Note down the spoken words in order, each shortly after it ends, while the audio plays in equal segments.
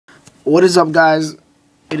What is up, guys?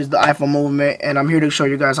 It is the iPhone movement, and I'm here to show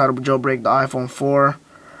you guys how to jailbreak the iPhone 4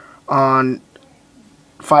 on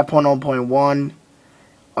 5.0.1.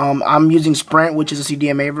 I'm using Sprint, which is a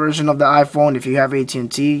CDMA version of the iPhone. If you have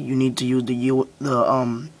AT&T, you need to use the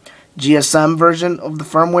GSM version of the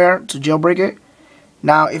firmware to jailbreak it.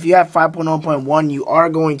 Now, if you have 5.0.1, you are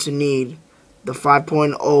going to need the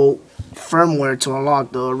 5.0 firmware to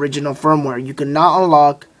unlock the original firmware. You cannot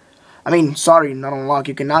unlock, you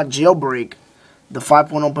cannot jailbreak the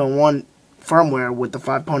 5.0.1 firmware with the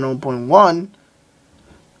 5.0.1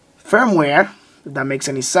 firmware, if that makes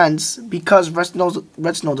any sense, because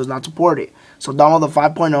Retinal does not support it. So download the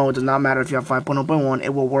 5.0. It does not matter if you have 5.0.1,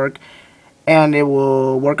 it will work, and it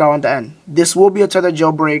will work out on the end. This will be a tethered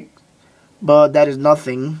jailbreak, but that is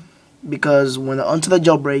nothing, because when the untethered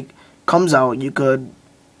jailbreak comes out, you could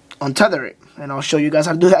untether it, and I'll show you guys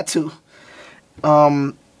how to do that too.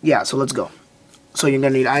 Yeah, so let's go. So you're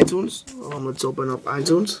gonna need iTunes. Let's open up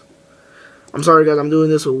iTunes. I'm sorry, guys, I'm doing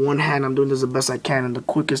this with one hand. I'm doing this the best I can and the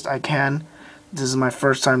quickest I can. This is my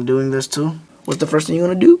first time doing this too. What's the first thing you're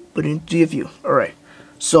gonna do? Put it in DFU. Alright.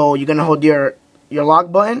 So you're gonna hold your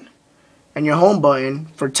lock button and your home button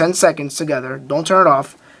for 10 seconds together. Don't turn it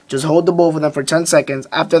off. Just hold the both of them for 10 seconds.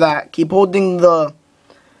 After that, keep holding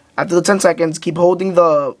after the 10 seconds, keep holding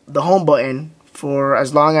the home button for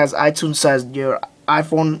as long as iTunes says your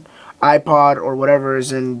iPhone, iPod, or whatever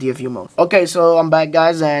is in DFU mode. Okay, so I'm back,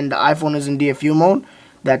 guys, and the iPhone is in DFU mode.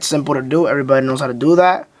 That's simple to do. Everybody knows how to do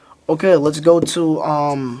that. Okay, let's go to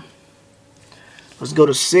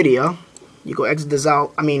Cydia. You go exit this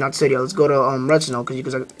out. I mean, not Cydia. Let's go to Retinal, because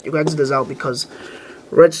you can exit this out because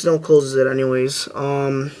Retinal closes it anyways.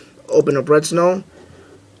 Open up Retinal.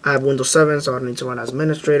 I have Windows 7, so I don't need to run as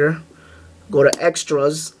administrator. Go to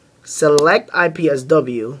Extras. Select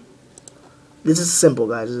IPSW. This is simple,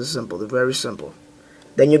 guys. This is simple. It's very simple.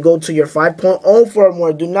 Then you go to your 5.0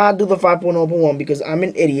 firmware. Do not do the 5.0.1 because I'm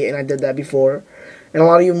an idiot and I did that before. And a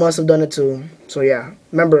lot of you must have done it too. So yeah,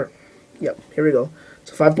 remember. Yep, here we go.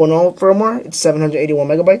 So 5.0 firmware. It's 781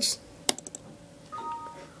 megabytes.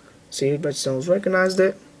 See, Redstone's recognized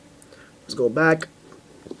it. Let's go back.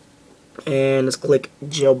 And let's click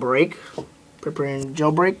jailbreak. Preparing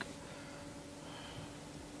jailbreak.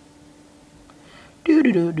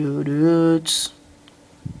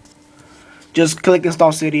 Just click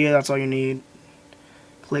install Cydia. That's all you need.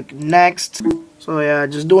 Click next. So yeah,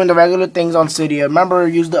 just doing the regular things on Cydia. Remember,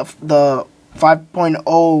 use the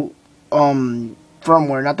 5.0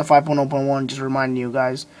 firmware, not the 5.0.1. Just reminding you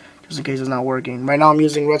guys, just in case it's not working. Right now I'm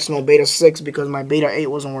using Retinal Beta 6 because my Beta 8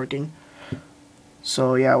 wasn't working.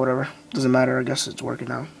 So yeah, whatever. Doesn't matter. I guess it's working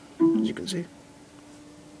now, as you can see.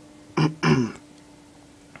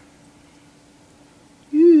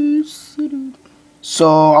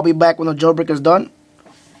 So I'll be back when the jailbreak is done.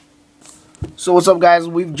 So what's up, guys?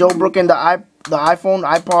 We've jailbroken the iPhone,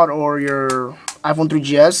 iPod, or your iPhone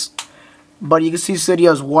 3GS, but you can see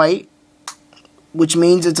Cydia is white, which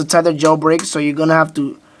means it's a tethered jailbreak. So you're gonna have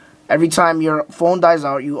to, every time your phone dies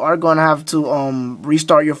out, you are gonna have to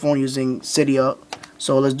restart your phone using Cydia.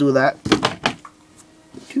 So let's do that.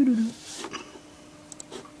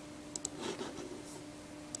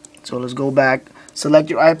 So let's go back. Select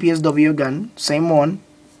your IPSW again, same one.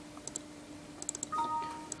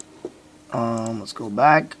 Let's go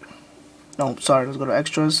back. No, sorry, let's go to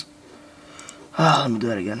extras. Let me do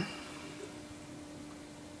that again.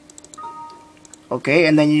 Okay,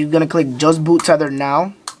 and then you're gonna click just boot tethered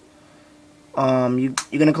now. You're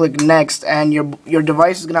gonna click next, and your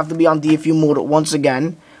device is gonna have to be on DFU mode once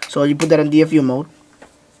again. So you put that in DFU mode.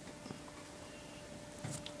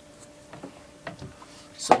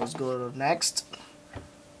 So let's go to next.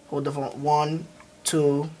 Hold the phone. 1,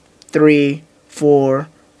 2, 3, 4,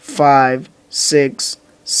 5, 6,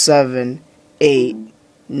 7, 8,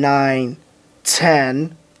 9,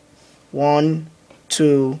 10. 1,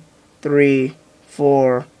 2, 3,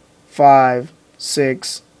 4, 5,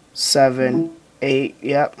 6, 7, 8.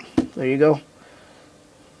 Yep, there you go.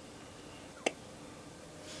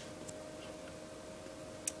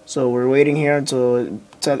 So we're waiting here until it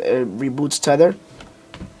reboots tether.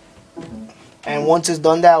 And once it's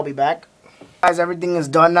done that, I'll be back. Guys, everything is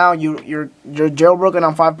done now. You're jailbroken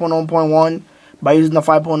on 5.0.1 by using the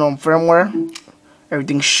 5.0 firmware.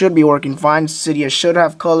 Everything should be working fine. Cydia should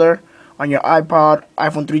have color on your iPod,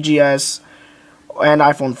 iPhone 3GS, and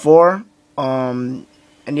iPhone 4. And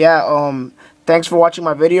yeah, thanks for watching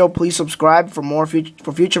my video. Please subscribe for more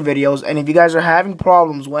future videos. And if you guys are having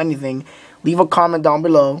problems with anything, leave a comment down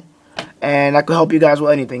below, and I could help you guys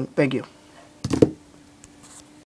with anything. Thank you.